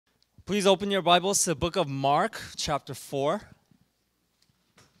Please open your Bibles to the book of Mark, chapter 4.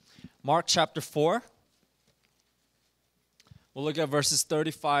 Mark, chapter 4. We'll look at verses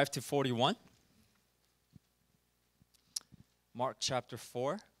 35 to 41. Mark, chapter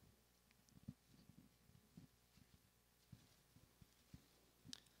 4.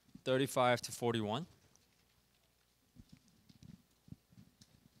 (35 to 41).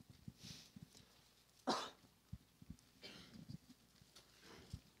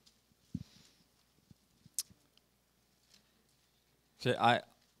 Okay, I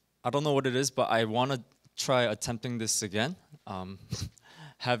don't know what it is, but I want to try attempting this again.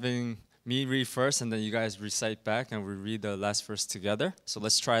 Having me read first, and then you guys recite back, and we read the last verse together. So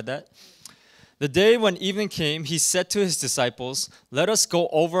let's try that. The day when evening came, he said to his disciples, "Let us go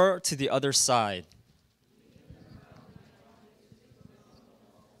over to the other side."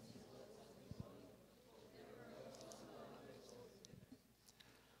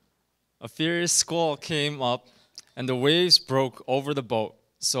 A furious squall came up, and the waves broke over the boat,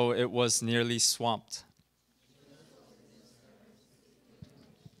 so it was nearly swamped.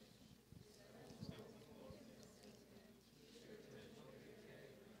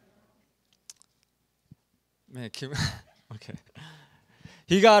 Man, okay.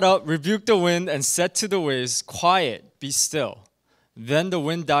 He got up, rebuked the wind, and said to the waves, "Quiet, be still." Then the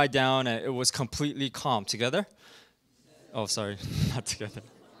wind died down, and it was completely calm. Together? Oh, sorry, not together.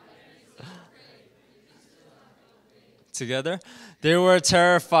 Together? They were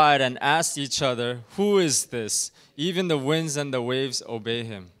terrified and asked each other, "Who is this? Even the winds and the waves obey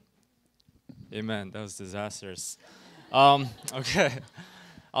him." Amen. That was disastrous. Okay.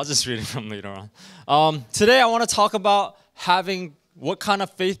 I'll just read it from later on. Today I want to talk about having what kind of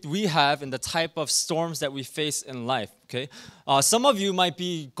faith we have in the type of storms that we face in life. Okay, some of you might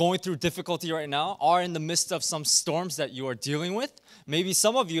be going through difficulty right now, are in the midst of some storms that you are dealing with. Maybe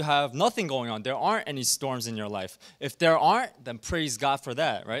some of you have nothing going on. There aren't any storms in your life. If there aren't, then praise God for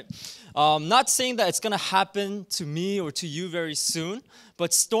that, right? Not saying that it's going to happen to me or to you very soon,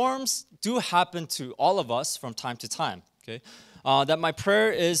 but storms do happen to all of us from time to time. Okay. That my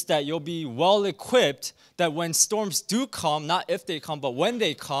prayer is that you'll be well equipped, that when storms do come, not if they come, but when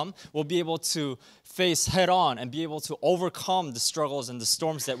they come, we'll be able to face head on and be able to overcome the struggles and the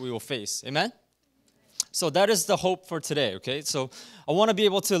storms that we will face. Amen? So that is the hope for today, okay? So I want to be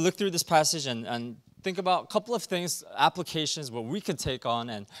able to look through this passage and think about a couple of things, applications, what we can take on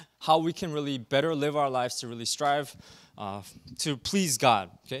and how we can really better live our lives to really strive to please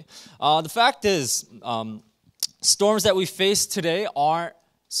God, okay? The fact is, storms that we face today aren't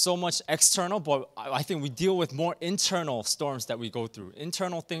so much external, but I think we deal with more internal storms that we go through.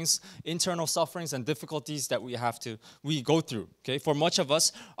 Internal things, internal sufferings and difficulties that we go through. Okay, for much of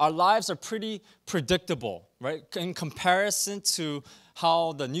us, our lives are pretty predictable, right? In comparison to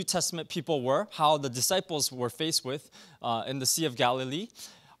how the New Testament people were, how the disciples were faced with in the Sea of Galilee.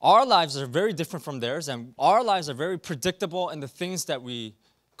 Our lives are very different from theirs, and our lives are very predictable in the things that we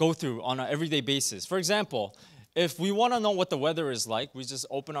go through on an everyday basis. For example, if we want to know what the weather is like, we just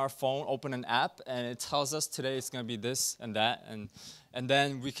open our phone, open an app, and it tells us today it's going to be this and that, and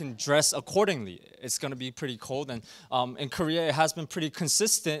then we can dress accordingly. It's going to be pretty cold, and in Korea it has been pretty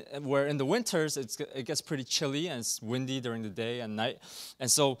consistent, where in the winters it gets pretty chilly and it's windy during the day and night,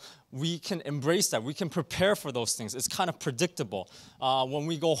 and so we can embrace that. We can prepare for those things. It's kind of predictable. When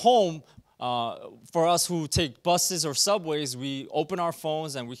we go home, for us who take buses or subways, we open our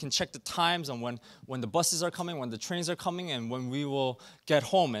phones and we can check the times on when the buses are coming, when the trains are coming, and when we will get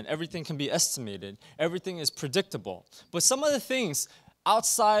home, and everything can be estimated. Everything is predictable. But some of the things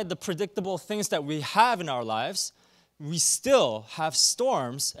outside the predictable things that we have in our lives, we still have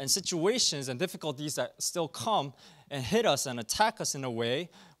storms and situations and difficulties that still come and hit us and attack us in a way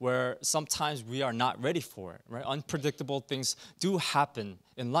where sometimes we are not ready for it, right? Unpredictable things do happen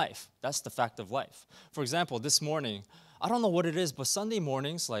in life. That's the fact of life. For example, this morning, I don't know what it is, but Sunday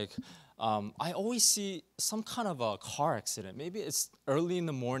mornings, I always see some kind of a car accident. Maybe it's early in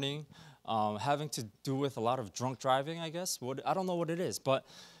the morning, having to do with a lot of drunk driving, I guess. I don't know what it is, but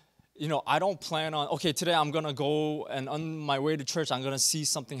I don't plan on, okay, today I'm going to go and on my way to church, I'm going to see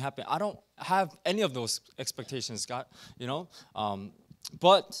something happen. I don't have any of those expectations, God,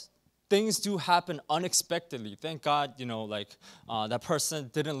 but things do happen unexpectedly. Thank God, that person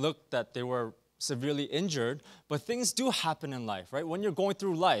didn't look that they were severely injured, but things do happen in life, right? When you're going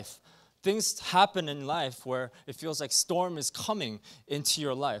through life, things happen in life where it feels like storm is coming into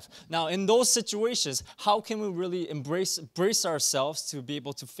your life. Now, in those situations, how can we really brace ourselves to be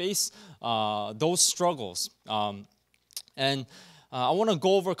able to face those struggles? And I want to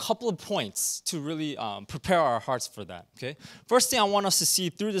go over a couple of points to really prepare our hearts for that, okay? First thing I want us to see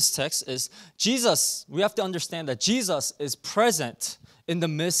through this text is Jesus. We have to understand that Jesus is present in the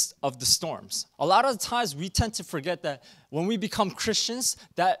midst of the storms. A lot of the times we tend to forget that when we become Christians,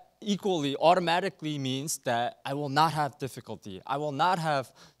 that equally automatically means that I will not have difficulty. I will not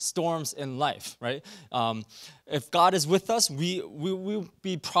have storms in life, right? If God is with us, we will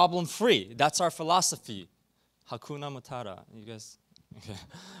be problem-free. That's our philosophy. Hakuna Matata. You guys? Okay.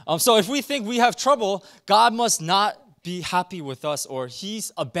 So if we think we have trouble, God must not be happy with us, or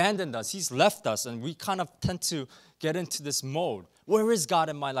He's abandoned us, He's left us, and we kind of tend to get into this mode. Where is God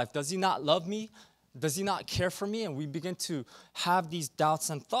in my life? Does He not love me? Does He not care for me? And we begin to have these doubts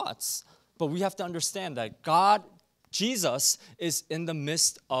and thoughts. But we have to understand that God, Jesus, is in the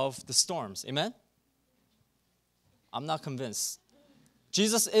midst of the storms. Amen? I'm not convinced.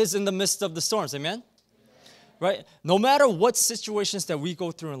 Jesus is in the midst of the storms. Amen? Right? No matter what situations that we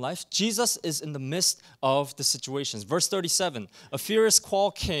go through in life, Jesus is in the midst of the situations. Verse 37, a furious squall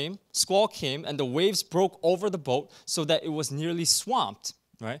came, and the waves broke over the boat so that it was nearly swamped.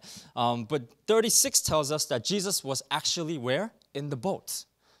 Right? But 36 tells us that Jesus was actually where? In the boat.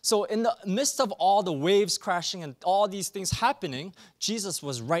 So in the midst of all the waves crashing and all these things happening, Jesus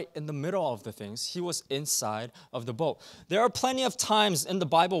was right in the middle of the things. He was inside of the boat. There are plenty of times in the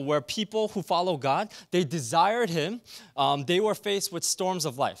Bible where people who follow God, they desired Him. They were faced with storms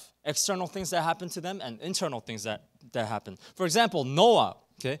of life, external things that happened to them and internal things that happened. For example, Noah.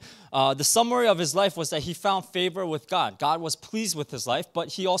 Okay, the summary of his life was that he found favor with God. God was pleased with his life, but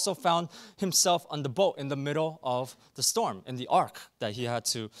he also found himself on the boat in the middle of the storm, in the ark that he had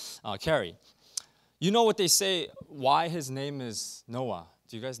to carry. You know what they say, why his name is Noah?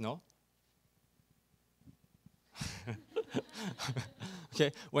 Do you guys know?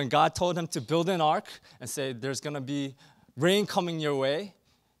 Okay, when God told him to build an ark and say, there's going to be rain coming your way,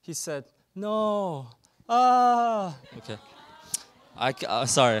 he said, no, okay.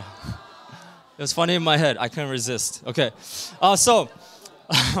 Sorry. It was funny in my head. I couldn't resist. Okay. So,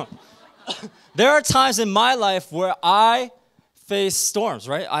 there are times in my life where I face storms,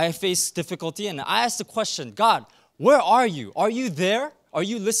 right? I face difficulty, and I ask the question, God, where are you? Are you there? Are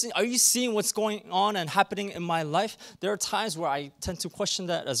you listening? Are you seeing what's going on and happening in my life? There are times where I tend to question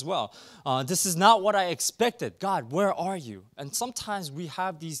that as well. This is not what I expected. God, where are you? And sometimes we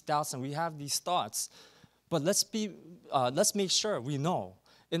have these doubts and we have these thoughts. But let's make sure we know.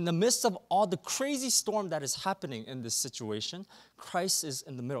 In the midst of all the crazy storm that is happening in this situation, Christ is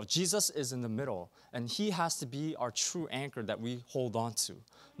in the middle. Jesus is in the middle. And He has to be our true anchor that we hold on to.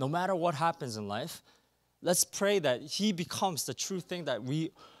 No matter what happens in life, let's pray that He becomes the true thing that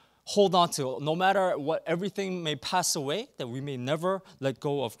we hold on to. No matter what everything may pass away, that we may never let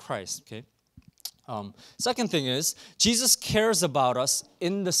go of Christ. Okay. Second thing is, Jesus cares about us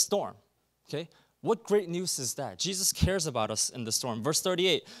in the storm. Okay. What great news is that? Jesus cares about us in the storm. Verse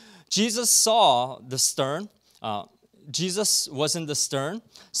 38, Jesus saw the stern. Jesus was in the stern,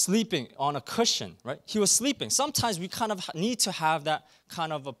 sleeping on a cushion, right? He was sleeping. Sometimes we kind of need to have that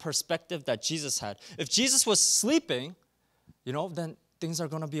kind of a perspective that Jesus had. If Jesus was sleeping, then things are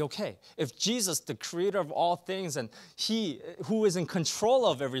going to be okay. If Jesus, the creator of all things, and He who is in control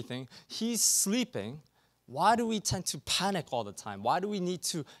of everything, He's sleeping, why do we tend to panic all the time? Why do we need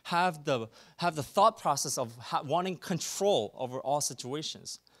to have the thought process of wanting control over all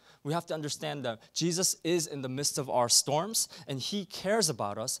situations? We have to understand that Jesus is in the midst of our storms, and He cares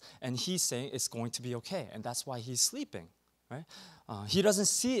about us, and He's saying it's going to be okay, and that's why He's sleeping, right? He doesn't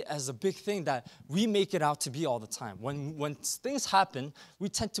see it as a big thing that we make it out to be all the time. When things happen, we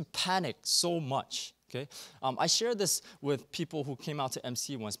tend to panic so much, okay? I share this with people who came out to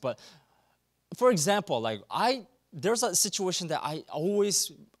MC once, but for example, there's a situation that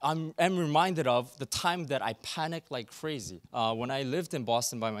I'm reminded of the time that I panicked like crazy. When I lived in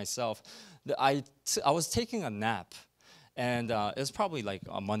Boston by myself, I was taking a nap, and it was probably like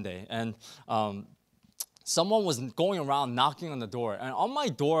a Monday, and someone was going around knocking on the door. And on my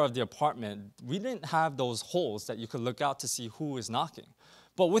door of the apartment, we didn't have those holes that you could look out to see who is knocking.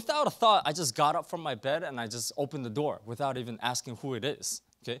 But without a thought, I just got up from my bed and I just opened the door without even asking who it is.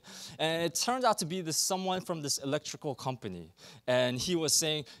 Okay, and it turned out to be someone from this electrical company, and he was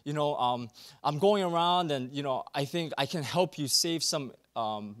saying, I'm going around, and I think I can help you save some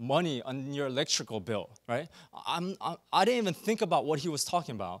money on your electrical bill, right? I didn't even think about what he was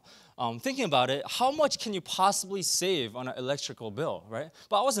talking about. Thinking about it, how much can you possibly save on an electrical bill, right?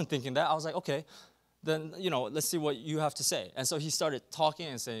 But I wasn't thinking that. I was like, okay, then, let's see what you have to say. And so he started talking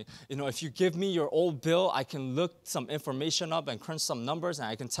and saying, if you give me your old bill, I can look some information up and crunch some numbers, and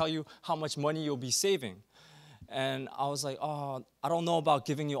I can tell you how much money you'll be saving. And I was like, oh, I don't know about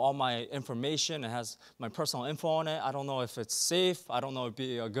giving you all my information. It has my personal info on it. I don't know if it's safe. I don't know if it'd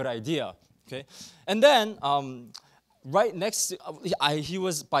be a good idea. Okay. And then right next to, he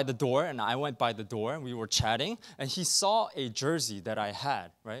was by the door, and I went by the door, and we were chatting, and he saw a jersey that I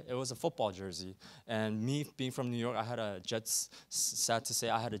had, right? It was a football jersey, and me being from New York, I had a Jets, sad to say,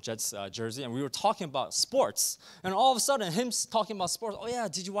 I had a Jets jersey, and we were talking about sports, and all of a sudden, him talking about sports, oh yeah,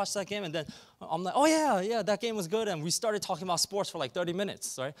 did you watch that game? And then I'm like, oh yeah, that game was good, and we started talking about sports for like 30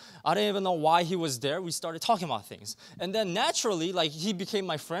 minutes, right? I didn't even know why he was there. We started talking about things, and then naturally, like, he became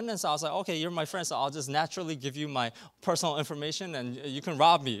my friend, and so I was like, okay, you're my friend, so I'll just naturally give you my personal information, and you can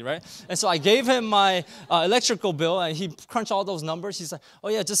rob me, right? And so I gave him my electrical bill, and he crunched all those numbers. He's like, oh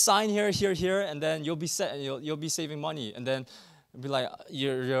yeah, just sign here, here, here, and then you'll be set, and you'll be saving money, and then be like,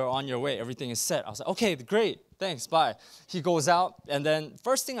 you're on your way, everything is set. I was like, okay, great, thanks, bye. He goes out, and then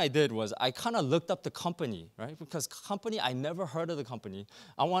first thing I did was I kind of looked up the company, right? Because company, I never heard of the company.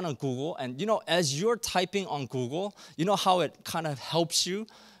 I went on Google, and as you're typing on Google, you know how it kind of helps you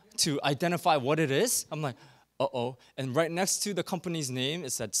to identify what it is? I'm like, uh-oh. And right next to the company's name,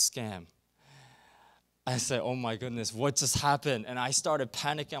 it said scam. I said, oh my goodness, what just happened? And I started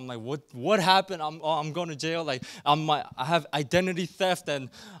panicking. I'm like, what happened? I'm going to jail. Like, I have identity theft,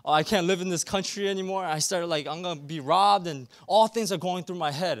 and I can't live in this country anymore. I started like, I'm going to be robbed, and all things are going through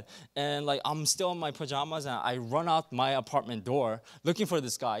my head. And like, I'm still in my pajamas, and I run out my apartment door looking for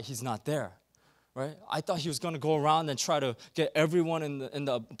this guy. He's not there. Right? I thought he was going to go around and try to get everyone in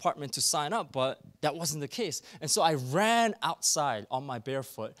the apartment to sign up, but that wasn't the case. And so I ran outside on my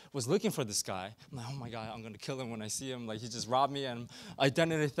barefoot, was looking for this guy. I'm like, oh my God, I'm going to kill him when I see him. Like, he just robbed me, and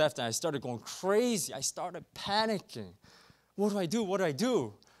identity theft, and I started going crazy. I started panicking. What do I do? What do I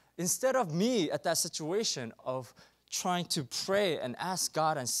do? Instead of me at that situation of trying to pray and ask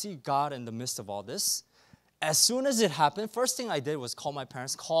God and see God in the midst of all this, as soon as it happened, first thing I did was call my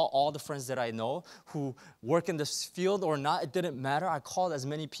parents, call all the friends that I know who work in this field or not. It didn't matter. I called as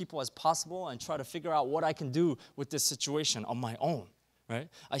many people as possible and try to figure out what I can do with this situation on my own, right?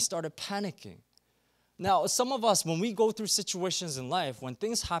 I started panicking. Now, some of us, when we go through situations in life, when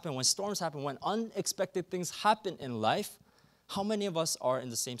things happen, when storms happen, when unexpected things happen in life, how many of us are in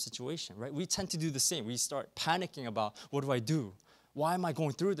the same situation, right? We tend to do the same. We start panicking about, what do I do? Why am I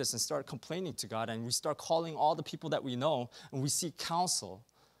going through this? And start complaining to God. And we start calling all the people that we know, and we seek counsel.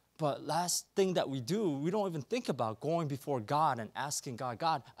 But last thing that we do, we don't even think about going before God and asking God,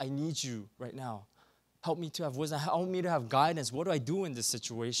 God, I need you right now. Help me to have wisdom. Help me to have guidance. What do I do in this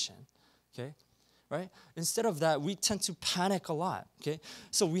situation? Okay, right? Instead of that, we tend to panic a lot. Okay,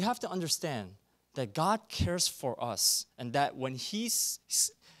 so we have to understand that God cares for us, and that when He's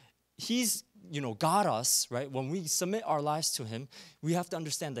got us, right? When we submit our lives to Him, we have to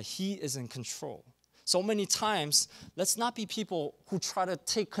understand that He is in control. So many times, let's not be people who try to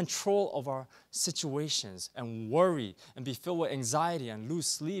take control of our situations and worry and be filled with anxiety and lose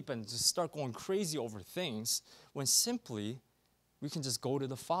sleep and just start going crazy over things, when simply we can just go to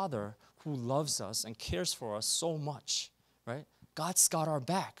the Father who loves us and cares for us so much, right? God's got our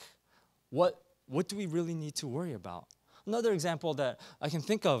back. What do we really need to worry about? Another example that I can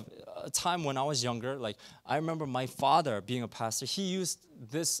think of, a time when I was younger, like I remember my father being a pastor, he used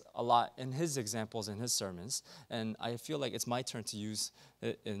this a lot in his examples in his sermons, and I feel like it's my turn to use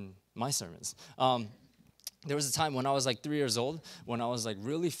it in my sermons. There was a time when I was like 3 years old, when I was like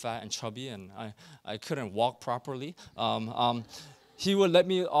really fat and chubby, and I couldn't walk properly. He would let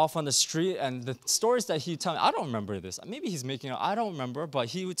me off on the street, and the stories that he'd tell me, I don't remember this. Maybe he's making it up, I don't remember, but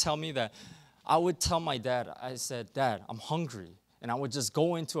he would tell me that I would tell my dad, I said, Dad, I'm hungry. And I would just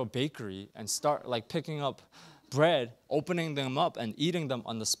go into a bakery and start like picking up bread, opening them up and eating them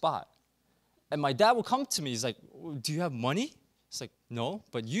on the spot. And my dad would come to me, he's like, do you have money? It's like, no,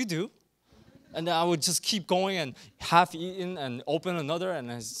 but you do. And then I would just keep going and half eaten and open another,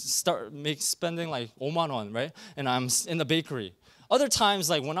 and I start spending like 5만 won, right? And I'm in the bakery. Other times,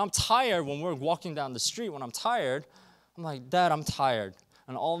 like when I'm tired, when we're walking down the street, when I'm tired, I'm like, Dad, I'm tired.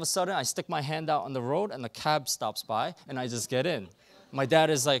 And all of a sudden, I stick my hand out on the road, and the cab stops by, and I just get in. My dad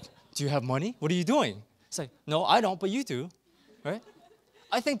is like, do you have money? What are you doing? It's like, no, I don't, but you do, right?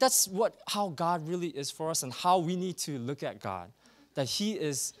 I think that's how God really is for us, and how we need to look at God, that He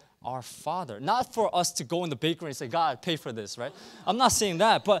is our Father. Not for us to go in the bakery and say, God, pay for this, right? I'm not saying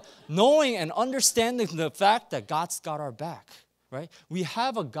that, but knowing and understanding the fact that God's got our back, right? We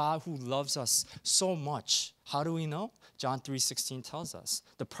have a God who loves us so much. How do we know? John 3:16 tells us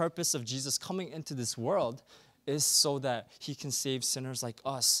the purpose of Jesus coming into this world is so that He can save sinners like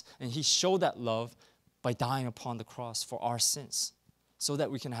us. And He showed that love by dying upon the cross for our sins, so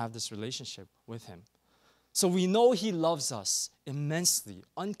that we can have this relationship with Him. So we know he loves us immensely,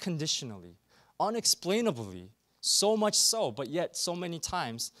 unconditionally, unexplainably, so much so, but yet so many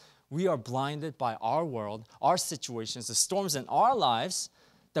times we are blinded by our world, our situations, the storms in our lives,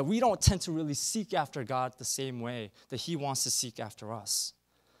 that we don't tend to really seek after God the same way that he wants to seek after us.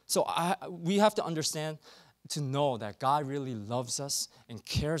 So we have to understand, to know that God really loves us and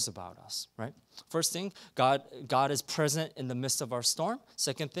cares about us, right? First thing, God is present in the midst of our storm.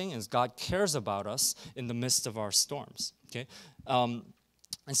 Second thing is God cares about us in the midst of our storms, okay? And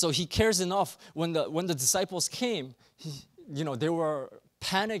so he cares enough. When the disciples came, they were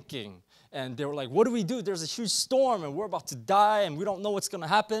panicking. And they were like, what do we do? There's a huge storm and we're about to die and we don't know what's going to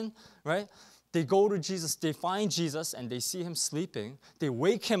happen, right? They go to Jesus, they find Jesus and they see him sleeping. They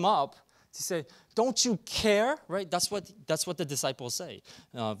wake him up to say, don't you care, right? That's what the disciples say.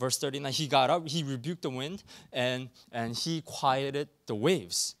 Verse 39, he got up, he rebuked the wind and he quieted the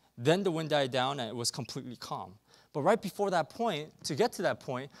waves. Then the wind died down and it was completely calm. But right before that point, to get to that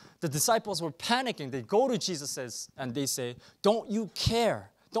point, the disciples were panicking. They go to Jesus and they say, don't you care?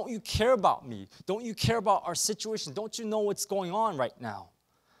 Don't you care about me? Don't you care about our situation? Don't you know what's going on right now?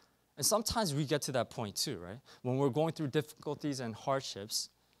 And sometimes we get to that point too, right? When we're going through difficulties and hardships,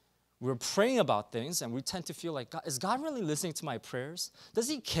 we're praying about things and we tend to feel like, God, is God really listening to my prayers? Does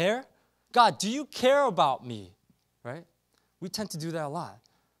he care? God, do you care about me? Right? We tend to do that a lot.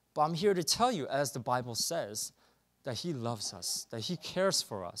 But I'm here to tell you, as the Bible says, that he loves us, that he cares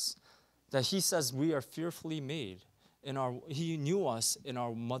for us, that he says we are fearfully made. He knew us in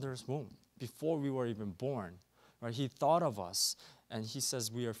our mother's womb before we were even born, right? He thought of us, and he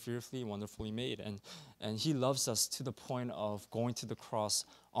says we are fearfully, wonderfully made, and he loves us to the point of going to the cross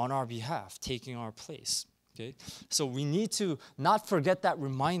on our behalf, taking our place. Okay, so we need to not forget that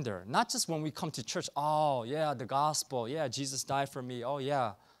reminder, not just when we come to church. Oh yeah, the gospel. Yeah, Jesus died for me. Oh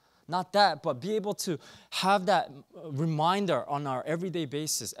yeah. Not that, but be able to have that reminder on our everyday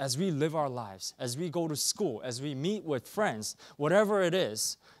basis as we live our lives, as we go to school, as we meet with friends, whatever it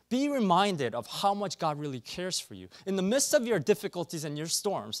is. Be reminded of how much God really cares for you. In the midst of your difficulties and your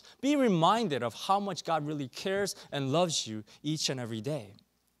storms, be reminded of how much God really cares and loves you each and every day.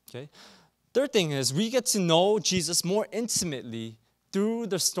 Okay? Third thing is we get to know Jesus more intimately through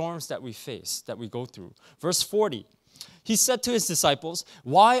the storms that we face, that we go through. Verse 40. He said to his disciples,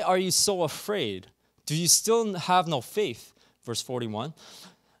 why are you so afraid? Do you still have no faith? Verse 41.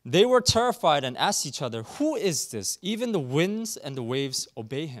 They were terrified and asked each other, who is this? Even the winds and the waves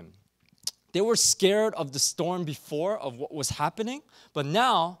obey him. They were scared of the storm before, of what was happening, but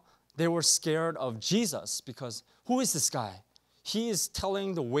now they were scared of Jesus because who is this guy? He is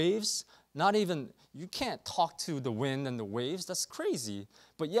telling the waves, you can't talk to the wind and the waves. That's crazy.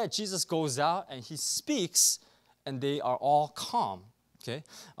 But yet Jesus goes out and he speaks and they are all calm. Okay?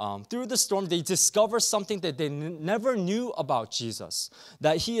 Through the storm, they discover something that they never knew about Jesus,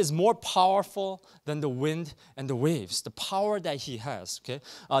 that he is more powerful than the wind and the waves, the power that he has. Okay?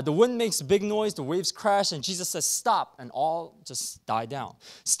 The wind makes big noise, the waves crash, and Jesus says, stop, and all just die down.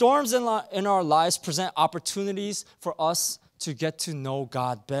 Storms in our lives present opportunities for us to get to know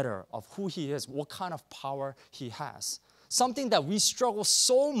God better, of who he is, what kind of power he has. Something that we struggle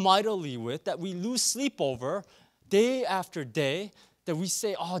so mightily with, that we lose sleep over, day after day, that we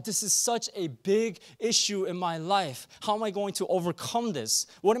say, oh, this is such a big issue in my life. How am I going to overcome this?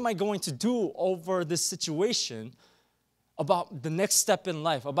 What am I going to do over this situation? About the next step in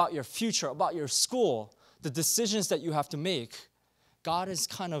life, about your future, about your school, the decisions that you have to make. God is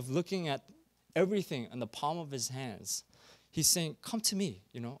kind of looking at everything in the palm of his hands. He's saying, come to me,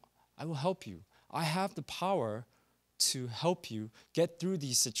 I will help you. I have the power to help you get through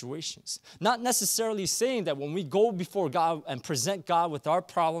these situations. Not necessarily saying that when we go before God and present God with our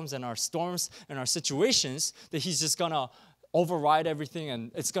problems and our storms and our situations, that he's just going to override everything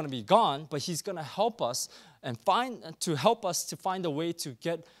and it's going to be gone, but he's going to help us and help us to find a way to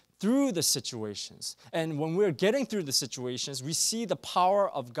get through the situations. And when we're getting through the situations, we see the power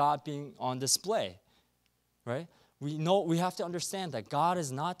of God being on display, right? We have to understand that God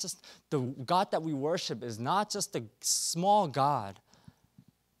is not just, the God that we worship is not just a small God.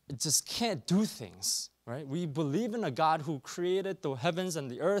 It just can't do things, right? We believe in a God who created the heavens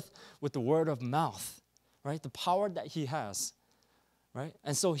and the earth with the word of mouth, right? The power that he has, right?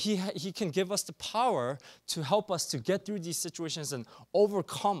 And so he can give us the power to help us to get through these situations and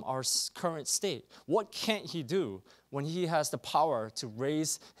overcome our current state. What can't he do when he has the power to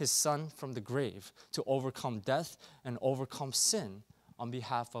raise his son from the grave, to overcome death and overcome sin on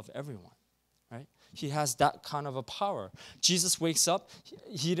behalf of everyone, right? He has that kind of a power. Jesus wakes up.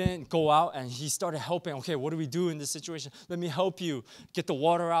 He didn't go out and he started helping. Okay, what do we do in this situation? Let me help you get the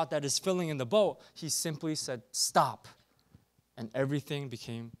water out that is filling in the boat. He simply said, stop. And everything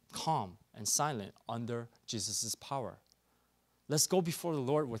became calm and silent under Jesus' power. Let's go before the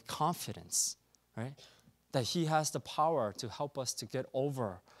Lord with confidence, right? That he has the power to help us to get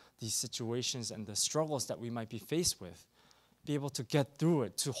over these situations and the struggles that we might be faced with. Be able to get through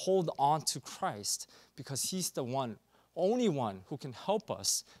it, to hold on to Christ, because he's the one, only one who can help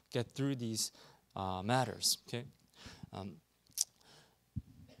us get through these matters, okay?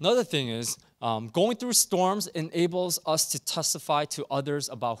 Another thing is, going through storms enables us to testify to others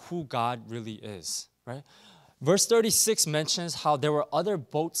about who God really is, right? Verse 36 mentions how there were other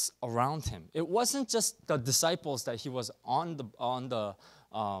boats around him. It wasn't just the disciples that he was on the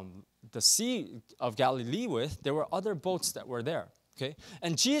Sea of Galilee with. There were other boats that were there, okay?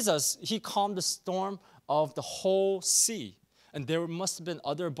 And Jesus, he calmed the storm of the whole sea. And there must have been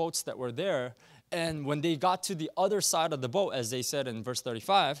other boats that were there. And when they got to the other side of the boat, as they said in verse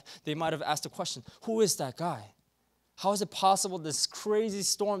 35, they might have asked the question, who is that guy? How is it possible this crazy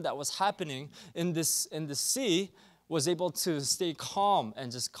storm that was happening in the sea was able to stay calm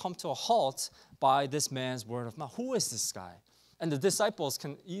and just come to a halt by this man's word of mouth? Who is this guy? And the disciples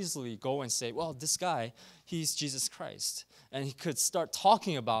can easily go and say, well, this guy, he's Jesus Christ. And he could start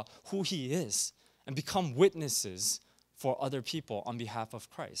talking about who he is and become witnesses for other people on behalf of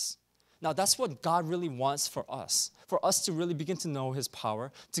Christ. Now, that's what God really wants for us to really begin to know his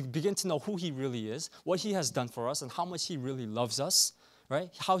power, to begin to know who he really is, what he has done for us, and how much he really loves us,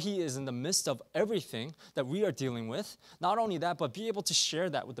 right? How he is in the midst of everything that we are dealing with. Not only that, but be able to share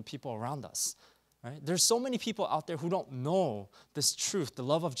that with the people around us, right? There's so many people out there who don't know this truth, the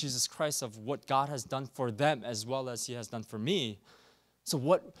love of Jesus Christ, of what God has done for them as well as he has done for me. So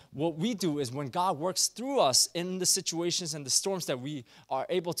what we do is when God works through us in the situations and the storms that we are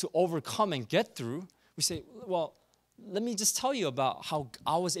able to overcome and get through, we say, well, let me just tell you about how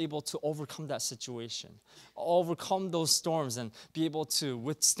I was able to overcome that situation, overcome those storms and be able to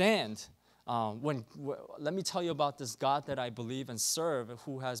withstand. Let me tell you about this God that I believe and serve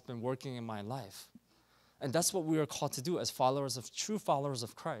who has been working in my life. And that's what we are called to do as true followers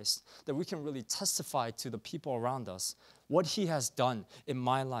of Christ, that we can really testify to the people around us what he has done in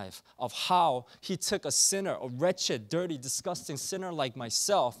my life, of how he took a sinner, a wretched, dirty, disgusting sinner like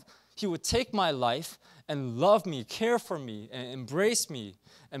myself. He would take my life and love me, care for me, and embrace me,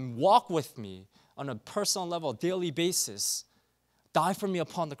 and walk with me on a personal level, daily basis, die for me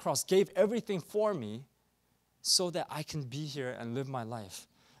upon the cross, gave everything for me so that I can be here and live my life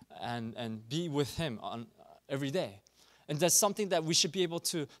and be with him on every day. And that's something that we should be able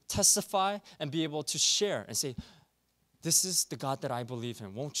to testify and be able to share and say, this is the God that I believe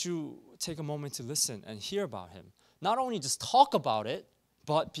in. Won't you take a moment to listen and hear about him? Not only just talk about it,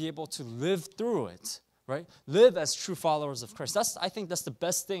 but be able to live through it, right? Live as true followers of Christ. I think that's the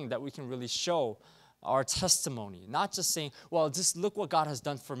best thing that we can really show our testimony. Not just saying, well, just look what God has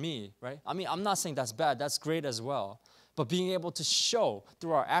done for me, right? I mean, I'm not saying that's bad. That's great as well. But being able to show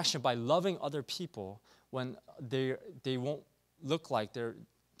through our action by loving other people when they won't look like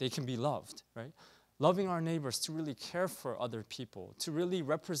they can be loved, right? Loving our neighbors, to really care for other people, to really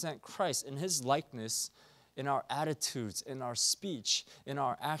represent Christ in his likeness in our attitudes, in our speech, in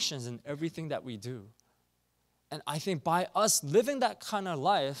our actions, in everything that we do. And I think by us living that kind of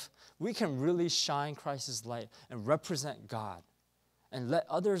life, we can really shine Christ's light and represent God and let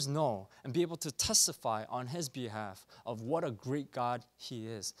others know and be able to testify on his behalf of what a great God he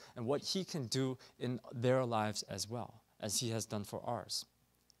is and what he can do in their lives as well as he has done for ours.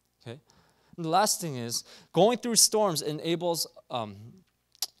 Okay? And the last thing is, going through storms enables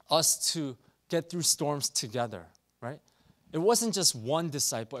us to get through storms together, right? It wasn't just one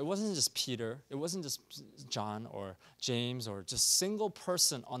disciple. It wasn't just Peter. It wasn't just John or James or just single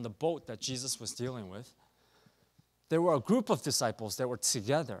person on the boat that Jesus was dealing with. There were a group of disciples that were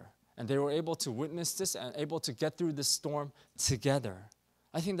together, and they were able to witness this and able to get through this storm together.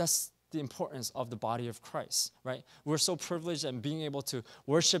 I think that's the importance of the body of Christ, right? We're so privileged in being able to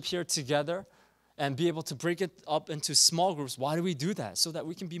worship here together and be able to break it up into small groups. Why do we do that? So that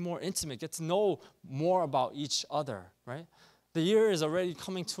we can be more intimate, get to know more about each other, right? The year is already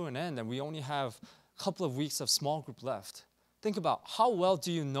coming to an end, and we only have a couple of weeks of small group left. Think about how well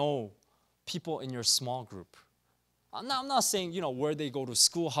do you know people in your small group? I'm not saying, where they go to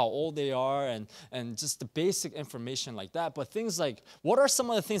school, how old they are, and just the basic information like that. But things like, what are some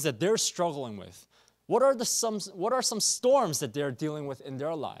of the things that they're struggling with? What are some storms that they're dealing with in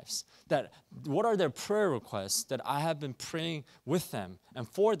their lives? What are their prayer requests that I have been praying with them and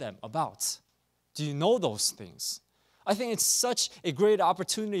for them about? Do you know those things? I think it's such a great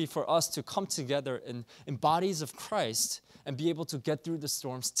opportunity for us to come together in bodies of Christ and be able to get through the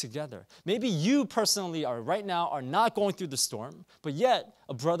storms together. Maybe you personally right now are not going through the storm, but yet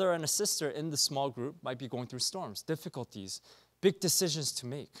a brother and a sister in the small group might be going through storms, difficulties, big decisions to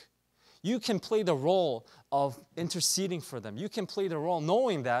make. You can play the role of interceding for them. You can play the role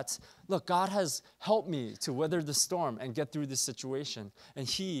knowing that, look, God has helped me to weather the storm and get through this situation, and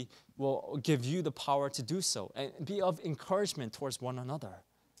He will give you the power to do so and be of encouragement towards one another.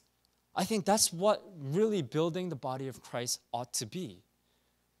 I think that's what really building the body of Christ ought to be.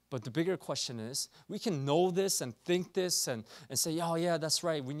 But the bigger question is, we can know this and think this and say, oh yeah, that's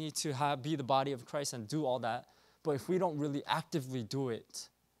right, we need to be the body of Christ and do all that. But if we don't really actively do it,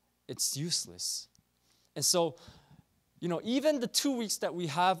 it's useless. And so, even the 2 weeks that we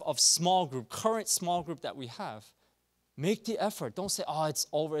have of small group, current small group that we have, make the effort. Don't say, oh, it's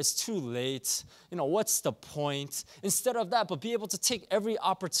over, it's too late. What's the point? Instead of that, but be able to take every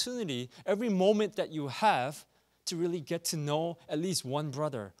opportunity, every moment that you have to really get to know at least one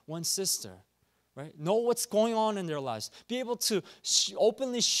brother, one sister, right? Know what's going on in their lives. Be able to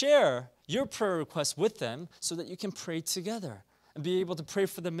openly share your prayer requests with them so that you can pray together and be able to pray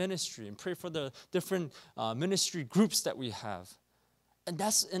for the ministry and pray for the different ministry groups that we have. And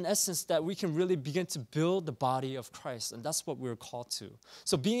that's, in essence, that we can really begin to build the body of Christ. And that's what we're called to.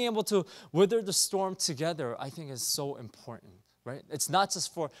 So being able to weather the storm together, I think, is so important, right? It's not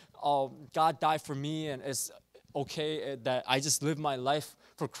just for, oh, God died for me and it's okay that I just live my life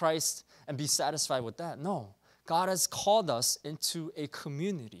for Christ and be satisfied with that. No, God has called us into a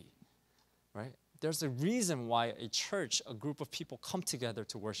community, right? There's a reason why a church, a group of people come together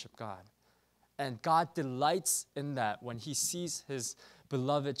to worship God. And God delights in that when He sees His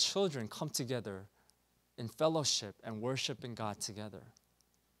beloved children come together in fellowship and worshiping God together.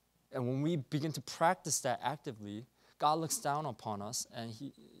 And when we begin to practice that actively, God looks down upon us and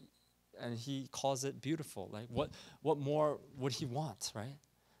He calls it beautiful. Like what more would He want, right?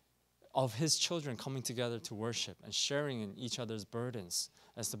 Of His children coming together to worship and sharing in each other's burdens,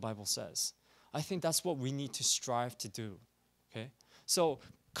 as the Bible says. I think that's what we need to strive to do, okay? So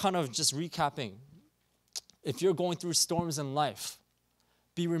kind of just recapping, if you're going through storms in life,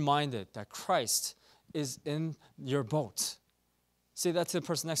 be reminded that Christ is in your boat. Say that to the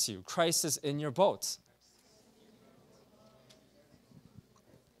person next to you. Christ is in your boat.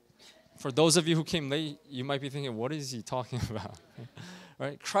 For those of you who came late, you might be thinking, what is he talking about?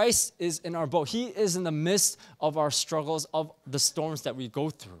 Right? Christ is in our boat. He is in the midst of our struggles, of the storms that we go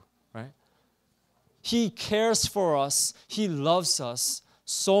through, right? He cares for us. He loves us.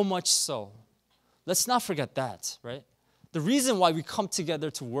 So much so. Let's not forget that, right? The reason why we come together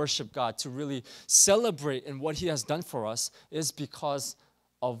to worship God, to really celebrate in what He has done for us, is because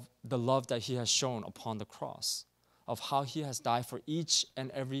of the love that He has shown upon the cross, of how He has died for each and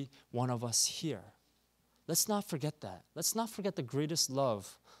every one of us here. Let's not forget that. Let's not forget the greatest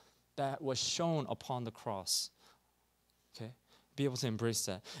love that was shown upon the cross. Okay? Be able to embrace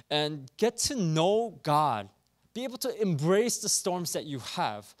that. And get to know God. Be able to embrace the storms that you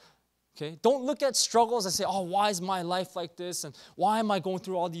have. Okay? Don't look at struggles and say, oh, why is my life like this? And why am I going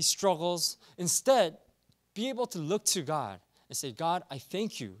through all these struggles? Instead, be able to look to God and say, God, I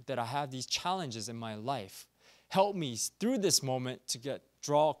thank you that I have these challenges in my life. Help me through this moment to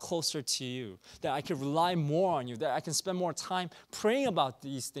draw closer to you, that I can rely more on you, that I can spend more time praying about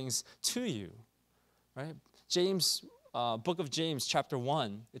these things to you. Right? James, book of James, chapter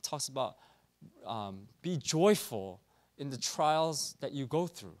 1, it talks about be joyful in the trials that you go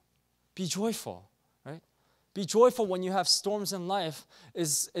through. Be joyful, right? Be joyful when you have storms in life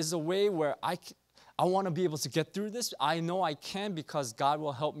is a way where I want to be able to get through this. I know I can because God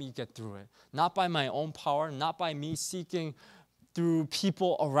will help me get through it. Not by my own power, not by me seeking through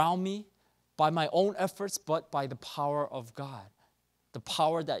people around me, by my own efforts, but by the power of God. The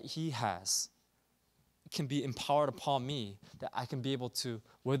power that He has can be empowered upon me, that I can be able to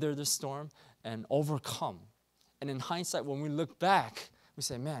weather the storm and overcome. And in hindsight, when we look back, we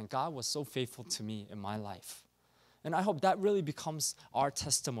say, man, God was so faithful to me in my life. And I hope that really becomes our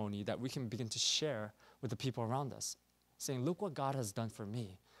testimony that we can begin to share with the people around us, saying, look what God has done for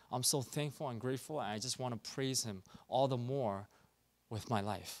me. I'm so thankful and grateful, and I just want to praise Him all the more with my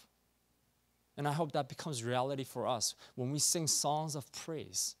life. And I hope that becomes reality for us when we sing songs of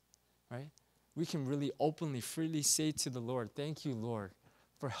praise, right? We can really openly, freely say to the Lord, thank you, Lord,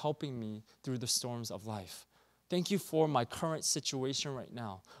 for helping me through the storms of life. Thank you for my current situation right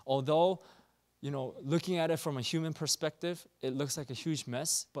now. Although, looking at it from a human perspective, it looks like a huge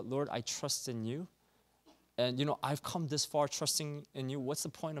mess, but Lord, I trust in you. And, I've come this far trusting in you. What's the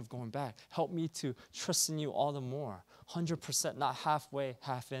point of going back? Help me to trust in you all the more. 100%, not halfway,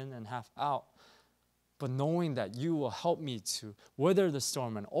 half in and half out. But knowing that you will help me to weather the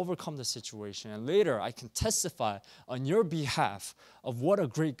storm and overcome the situation. And later, I can testify on your behalf of what a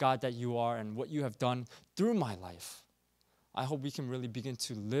great God that you are and what you have done through my life. I hope we can really begin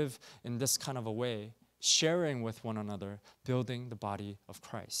to live in this kind of a way, sharing with one another, building the body of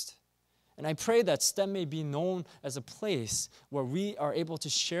Christ. And I pray that STEM may be known as a place where we are able to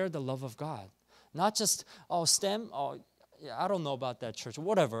share the love of God. Not just, STEM, yeah, I don't know about that church,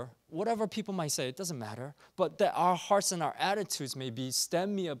 whatever people might say, it doesn't matter. But that our hearts and our attitudes may be,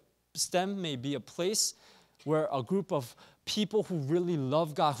 STEM may be a place where a group of people who really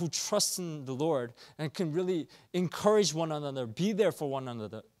love God, who trust in the Lord, and can really encourage one another, be there for one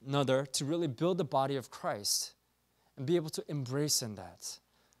another to really build the body of Christ and be able to embrace in that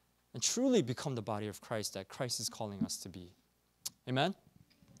and truly become the body of Christ that Christ is calling us to be. Amen?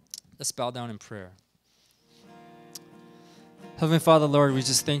 Let's bow down in prayer. Heavenly Father, Lord, we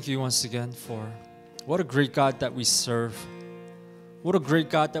just thank you once again for what a great God that we serve. What a great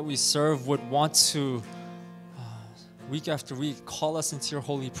God that we serve would want to, week after week, call us into your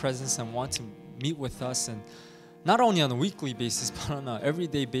holy presence and want to meet with us. And not only on a weekly basis, but on an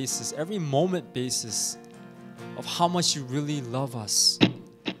everyday basis, every moment basis of how much you really love us.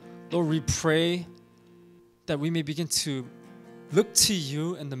 Lord, we pray that we may begin to look to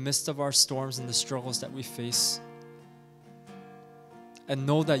you in the midst of our storms and the struggles that we face. And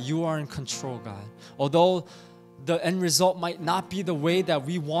know that you are in control, God. Although the end result might not be the way that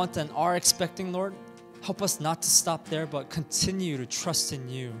we want and are expecting, Lord, help us not to stop there, but continue to trust in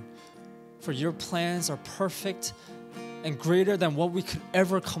you. For your plans are perfect and greater than what we could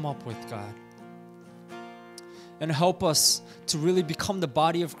ever come up with, God. And help us to really become the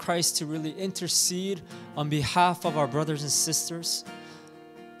body of Christ, to really intercede on behalf of our brothers and sisters,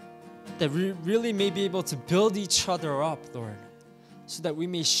 that we really may be able to build each other up, Lord, so that we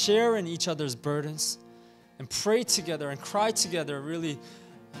may share in each other's burdens and pray together and cry together, really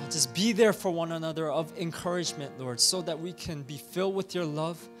just be there for one another of encouragement, Lord, so that we can be filled with your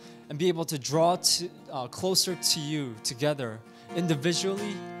love and be able to draw closer to you together,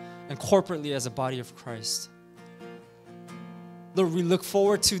 individually and corporately as a body of Christ. Lord, we look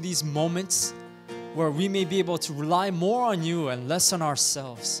forward to these moments where we may be able to rely more on you and less on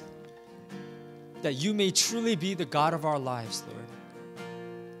ourselves, that you may truly be the God of our lives, Lord.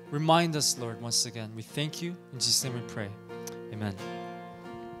 Remind us, Lord, once again. We thank you. In Jesus' name we pray. Amen.